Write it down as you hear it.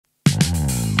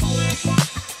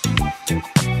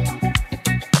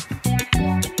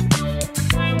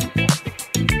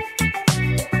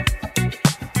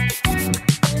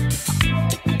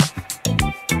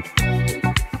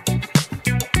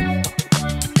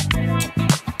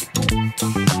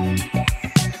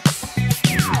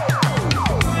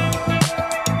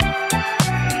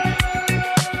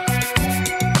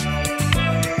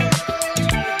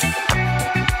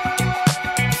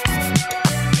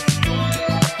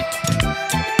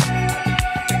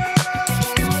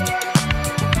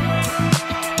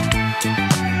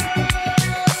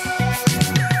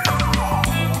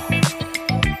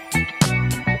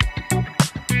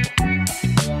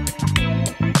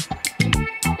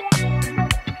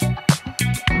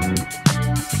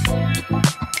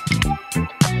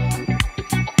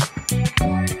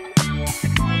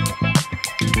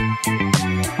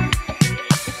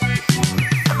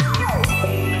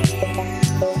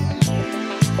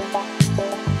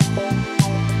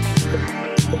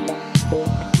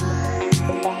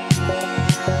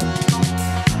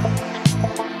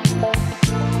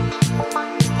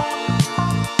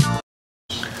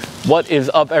What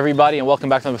is up, everybody, and welcome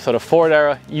back to another episode of Ford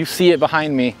Era. You see it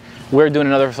behind me. We're doing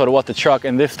another episode of What the Truck,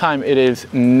 and this time it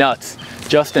is nuts.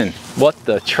 Justin, what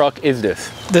the truck is this?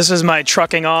 This is my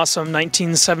trucking awesome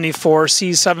 1974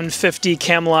 C-750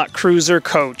 Camelot Cruiser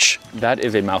coach. That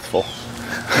is a mouthful.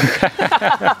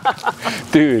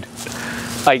 Dude,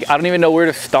 like, I don't even know where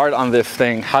to start on this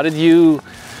thing. How did you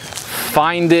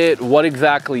find it? What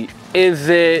exactly is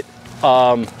it?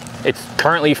 It's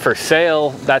currently for sale.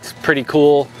 That's pretty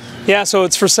cool. Yeah, so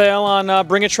it's for sale on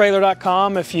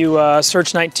bringatrailer.com. If you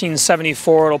search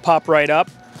 1974, it'll pop right up.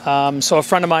 So a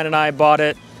friend of mine and I bought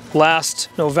it last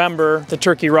November, the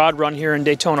Turkey Rod Run here in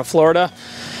Daytona, Florida.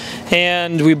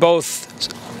 And we both,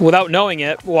 without knowing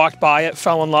it, walked by it,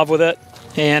 fell in love with it,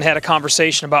 and had a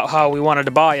conversation about how we wanted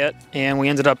to buy it. And we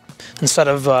ended up, instead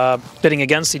of bidding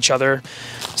against each other,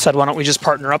 said, why don't we just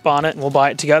partner up on it and we'll buy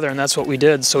it together, and that's what we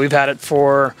did. So we've had it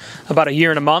for about a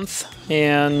year and a month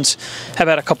and have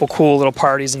had a couple cool little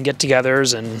parties and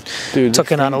get-togethers, and dude,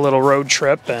 took it on a little road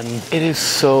trip. And it is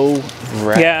so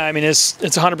rad. Yeah, I mean, it's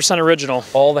 100% original.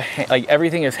 All the like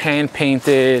everything is hand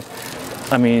painted.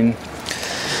 I mean,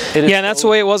 it is. Yeah, and that's the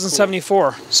way it was in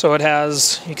 '74. So it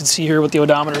has, you can see here what the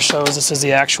odometer shows. This is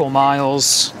the actual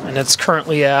miles, and it's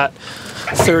currently at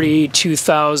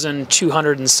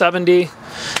 32,270. You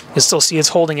can still see it's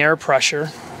holding air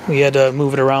pressure. We had to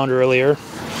move it around earlier.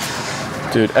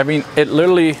 Dude, I mean, it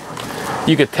literally,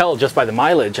 you could tell just by the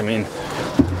mileage. I mean,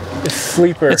 it's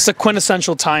sleeper. It's the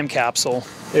quintessential time capsule.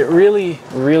 It really,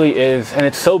 really is, and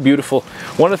it's so beautiful.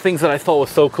 One of the things that I thought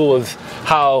was so cool is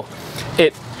how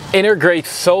it integrates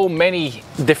so many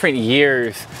different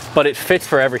years, but it fits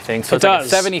for everything. So it's like a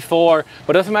 74,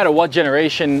 but it doesn't matter what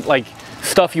generation, like,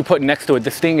 stuff you put next to it.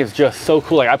 This thing is just so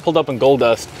cool. Like, I pulled up in Gold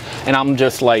Dust, and I'm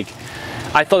just like,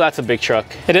 I thought that's a big truck.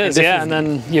 It is, yeah, and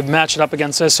then you match it up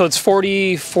against this. So it's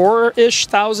 44-ish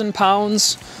thousand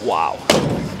pounds. Wow.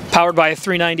 Powered by a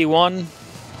 391,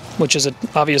 which is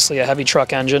obviously a heavy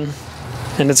truck engine.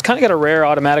 And it's kind of got a rare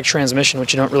automatic transmission,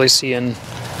 which you don't really see in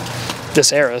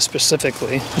this era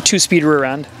specifically. A 2-speed rear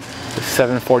end.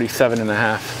 747 and a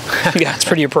half. Yeah, it's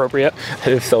pretty appropriate.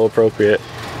 It is so appropriate.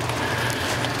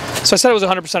 So I said it was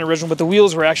 100% original, but the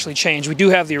wheels were actually changed. We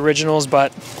do have the originals,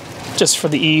 but just for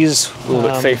the ease. A little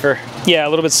bit safer? Yeah, a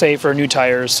little bit safer, new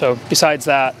tires. So besides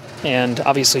that, and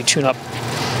obviously tune-up,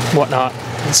 whatnot,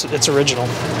 it's original.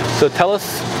 So tell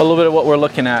us a little bit of what we're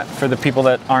looking at for the people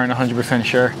that aren't 100%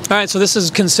 sure. All right, so this is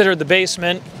considered the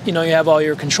basement. You know, you have all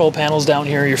your control panels down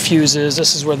here, your fuses.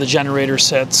 This is where the generator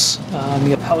sits.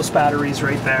 You have house batteries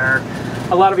right there.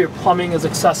 A lot of your plumbing is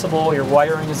accessible, your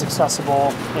wiring is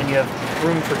accessible, and you have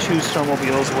room for 2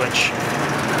 snowmobiles, which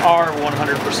are 100%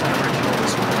 original.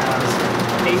 This one has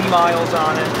 80 miles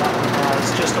on it. That one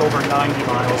has just over 90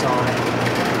 miles on it.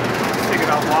 Figured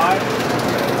out why.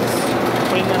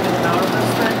 Putting them in and out of this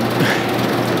thing.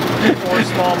 4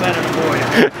 small men and a boy.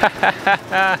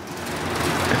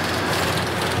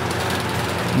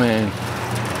 Man,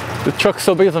 the truck's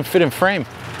so big it doesn't fit in frame.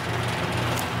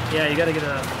 Yeah, you gotta get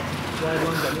a wide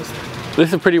lens on this thing. This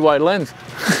is a pretty wide lens.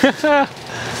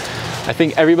 I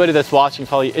think everybody that's watching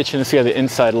probably itching to see how the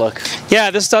inside looks. Yeah,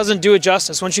 this doesn't do it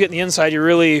justice. Once you get in the inside, you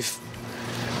really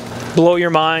blow your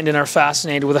mind and are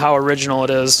fascinated with how original it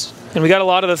is. And we got a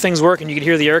lot of the things working. You can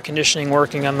hear the air conditioning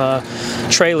working on the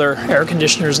trailer. Air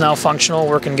conditioner is now functional,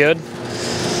 working good.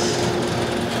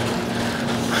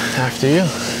 After you.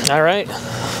 All right.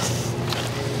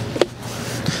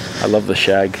 I love the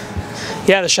shag.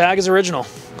 Yeah, the shag is original.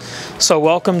 So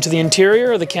welcome to the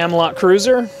interior of the Camelot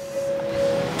Cruiser. We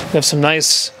have some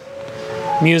nice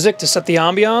music to set the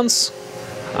ambiance.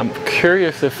 I'm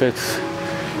curious if it's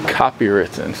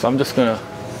copywritten, so I'm just gonna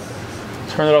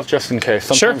turn it off just in case.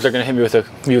 Sometimes they're gonna hit me with a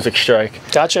music strike.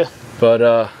 Gotcha.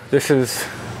 But this is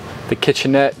the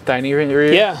kitchenette dining room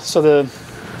area. Yeah, so the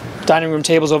dining room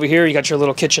table's over here. You got your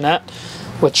little kitchenette,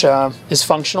 which is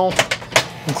functional,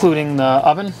 including the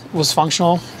oven was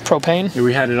functional, propane. Yeah,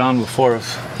 we had it on before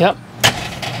us. Yep.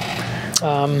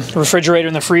 Refrigerator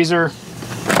and the freezer,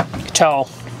 you can tell,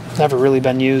 never really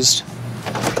been used.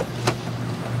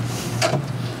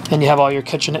 And you have all your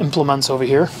kitchen implements over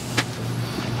here.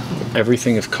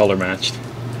 Everything is color matched.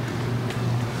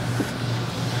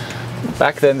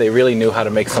 Back then they really knew how to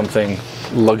make something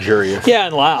luxurious. Yeah,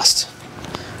 and last.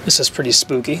 This is pretty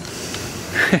spooky.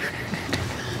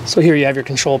 So here you have your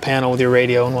control panel with your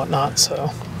radio and whatnot.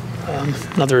 So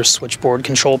another switchboard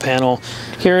control panel.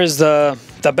 Here is the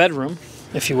bedroom,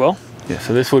 if you will. Yeah,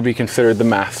 so this would be considered the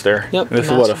master. Yep. This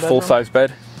is what, a full-size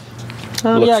bed?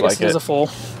 Yeah, I guess it is a full.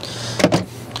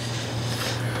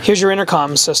 Here's your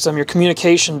intercom system, your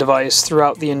communication device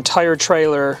throughout the entire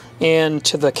trailer and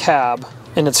to the cab,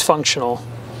 and it's functional.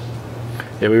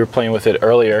 Yeah, we were playing with it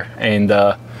earlier, and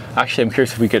actually, I'm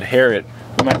curious if we could hear it.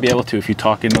 We might be able to if you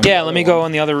talk in. Yeah, let me go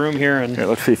in the other room here and. Here,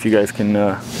 let's see if you guys can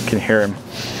hear him.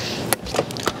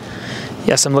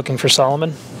 Yes, I'm looking for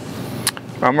Solomon.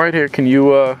 I'm right here. Can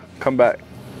you come back?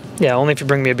 Yeah, only if you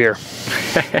bring me a beer.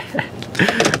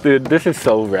 Dude, this is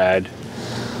so rad.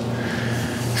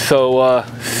 So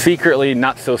secretly,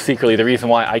 not so secretly, the reason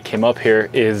why I came up here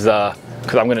is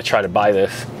because I'm gonna try to buy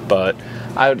this, but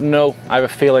I have a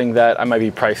feeling that I might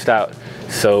be priced out.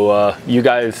 So you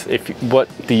guys, what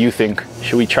do you think?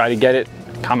 Should we try to get it?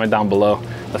 Comment down below.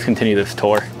 Let's continue this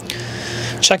tour.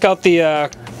 Check out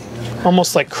the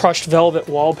almost like crushed velvet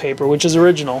wallpaper, which is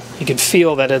original. You can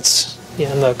feel that it's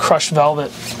in the crushed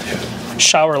velvet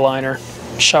shower liner,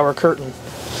 shower curtain.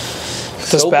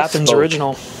 This bathroom's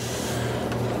original.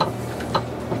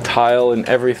 Tile and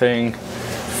everything,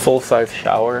 full-size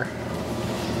shower.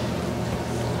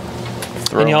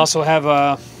 And you also have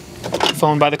a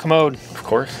phone by the commode. Of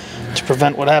course. To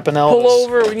prevent what happened to Elvis. Pull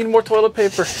over, we need more toilet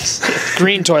paper.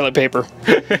 Green toilet paper.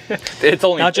 It's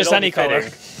only not just any color.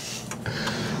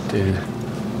 Dude.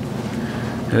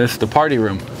 And this is the party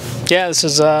room. Yeah, this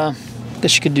is I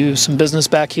guess you could do some business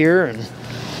back here, and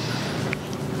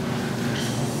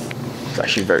it's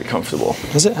actually very comfortable.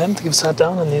 Is it? I haven't think I've sat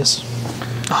down on these.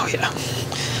 Oh yeah.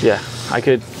 Yeah, I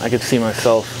could see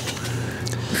myself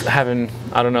having,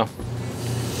 I don't know,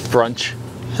 brunch.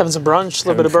 Having some brunch, a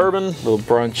little bit of bourbon. A little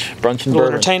brunch and bourbon. Little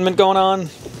entertainment going on.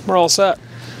 We're all set.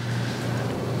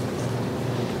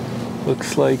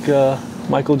 Looks like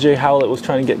Michael J. Howlett was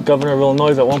trying to get governor of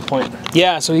Illinois at one point.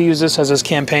 Yeah, so he used this as his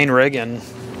campaign rig and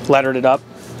lettered it up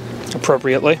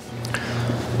appropriately.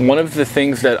 One of the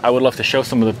things that I would love to show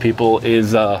some of the people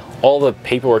is all the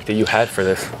paperwork that you had for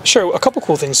this. Sure, a couple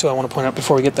cool things too I want to point out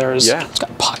before we get there is yeah. It's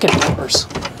got pocket doors,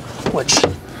 which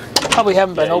probably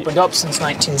haven't been opened up since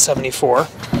 1974.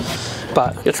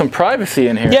 But get some privacy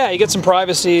in here. Yeah, you get some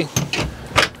privacy.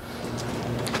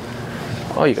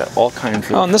 Oh, you got all kinds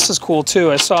of... Oh, and this is cool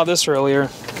too. I saw this earlier.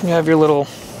 You have your little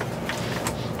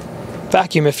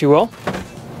vacuum, if you will.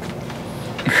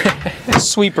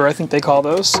 Sweeper, I think they call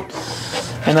those.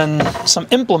 And then some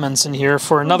implements in here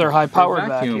for another high-powered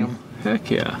vacuum. Heck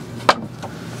yeah.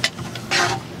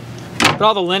 But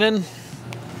all the linen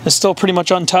is still pretty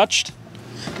much untouched.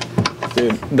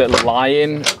 Dude, the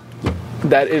lion,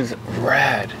 that is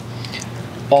rad.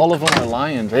 All of them are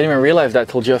lions. I didn't even realize that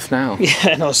till just now. Yeah,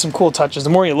 I know, some cool touches. The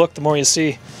more you look, the more you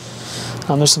see.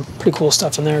 There's some pretty cool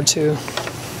stuff in there too.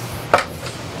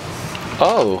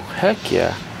 Oh, heck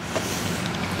yeah.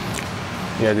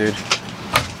 Yeah, dude.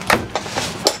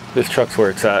 This truck's where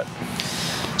it's at.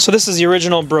 So this is the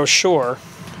original brochure,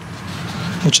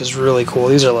 which is really cool.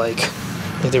 These are like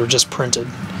they were just printed.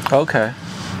 Okay.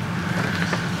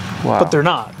 Wow. But they're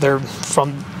not. They're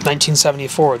from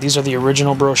 1974. These are the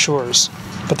original brochures,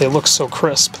 but they look so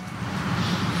crisp.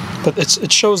 But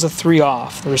it shows the 3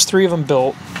 off. There's 3 of them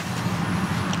built,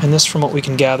 and this, from what we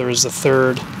can gather, is the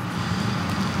 3rd.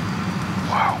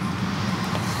 Wow.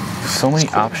 So many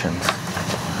options.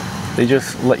 They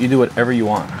just let you do whatever you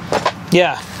want.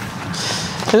 Yeah.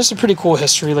 And this is a pretty cool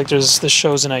history. Like this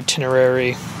shows an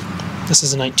itinerary. This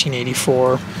is in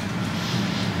 1984.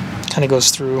 Kind of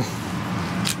goes through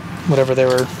whatever they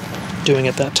were doing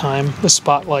at that time. The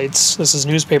spotlights. This is a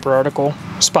newspaper article.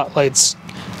 Spotlights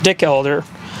Dick Elder,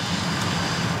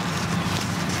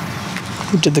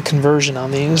 who did the conversion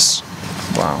on these.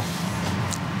 Wow.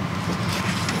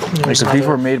 Like these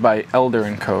were made by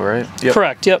Elder & Co., right? Yep.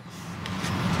 Correct, yep.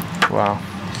 Wow.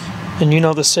 And you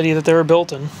know the city that they were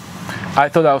built in. I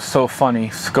thought that was so funny.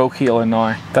 Skokie,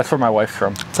 Illinois. That's where my wife's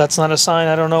from. If that's not a sign,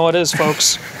 I don't know what is,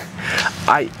 folks.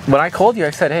 When I called you, I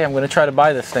said, hey, I'm going to try to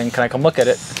buy this thing. Can I come look at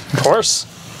it? Of course.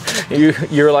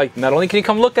 You were like, not only can you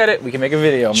come look at it, we can make a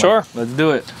video. I'm sure. Like, let's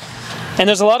do it. And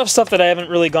there's a lot of stuff that I haven't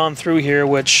really gone through here,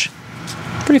 which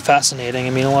is pretty fascinating. I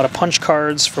mean, a lot of punch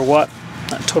cards for what?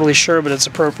 Not totally sure, but it's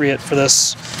appropriate for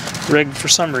this rig for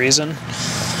some reason.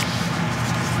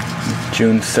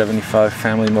 June 75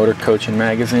 Family Motor Coach and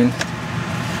Magazine.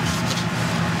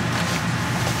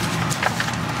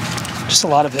 Just a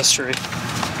lot of history.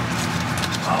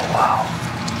 Oh,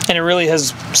 wow. And it really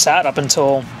has sat up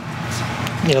until,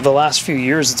 the last few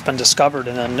years it's been discovered,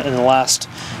 and then in the last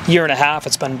year and a half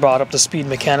it's been brought up to speed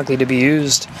mechanically to be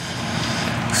used.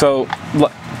 So,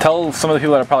 tell some of the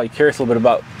people that are probably curious a little bit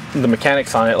about the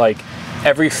mechanics on it, like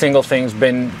every single thing's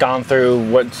been gone through.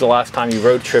 What's the last time you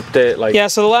road tripped it? Like, yeah,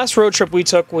 so the last road trip we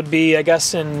took would be, I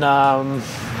guess, in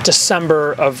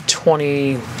December of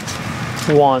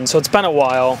 21. So it's been a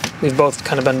while. We've both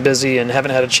kind of been busy and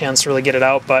haven't had a chance to really get it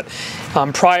out. But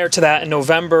prior to that, in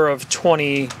November of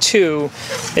 22,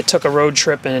 it took a road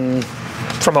trip in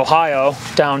from Ohio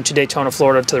down to Daytona,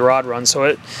 Florida to the rod run. So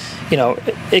it, you know,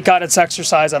 it got its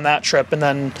exercise on that trip. And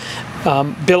then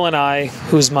Bill and I,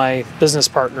 who's my business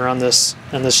partner on this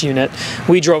unit,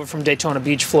 we drove it from Daytona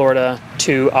Beach, Florida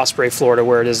to Osprey, Florida,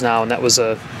 where it is now. And that was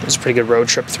a pretty good road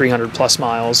trip, 300 plus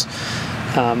miles.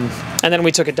 And then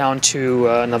we took it down to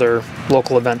another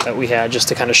local event that we had just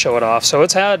to kind of show it off. So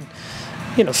it's had,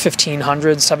 you know, 1,500,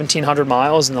 1,700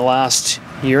 miles in the last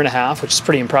year and a half, which is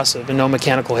pretty impressive, and no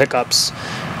mechanical hiccups.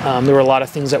 There were a lot of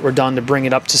things that were done to bring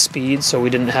it up to speed, so we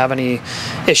didn't have any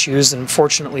issues, and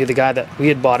fortunately the guy that we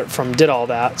had bought it from did all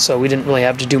that, so we didn't really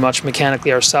have to do much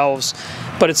mechanically ourselves.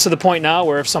 But it's to the point now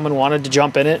where if someone wanted to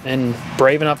jump in it and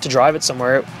brave enough to drive it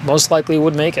somewhere, it most likely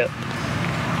would make it.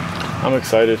 I'm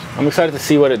excited. I'm excited to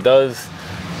see what it does.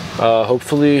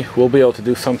 Hopefully we'll be able to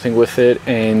do something with it,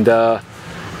 and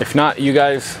if not, you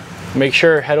guys make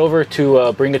sure head over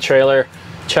to Bring a Trailer.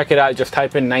 Check it out. Just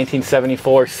type in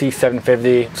 1974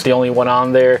 C750. It's the only one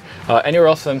on there. Anywhere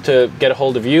else for them to get a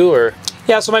hold of you? Or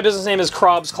yeah, so my business name is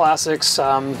Krobs Classics.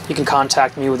 You can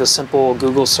contact me with a simple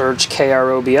Google search,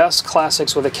 KROBS,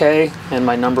 Classics with a K, and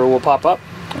my number will pop up.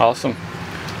 Awesome.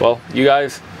 Well, you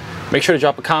guys make sure to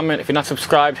drop a comment. If you're not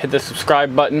subscribed, hit the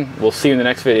subscribe button. We'll see you in the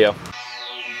next video.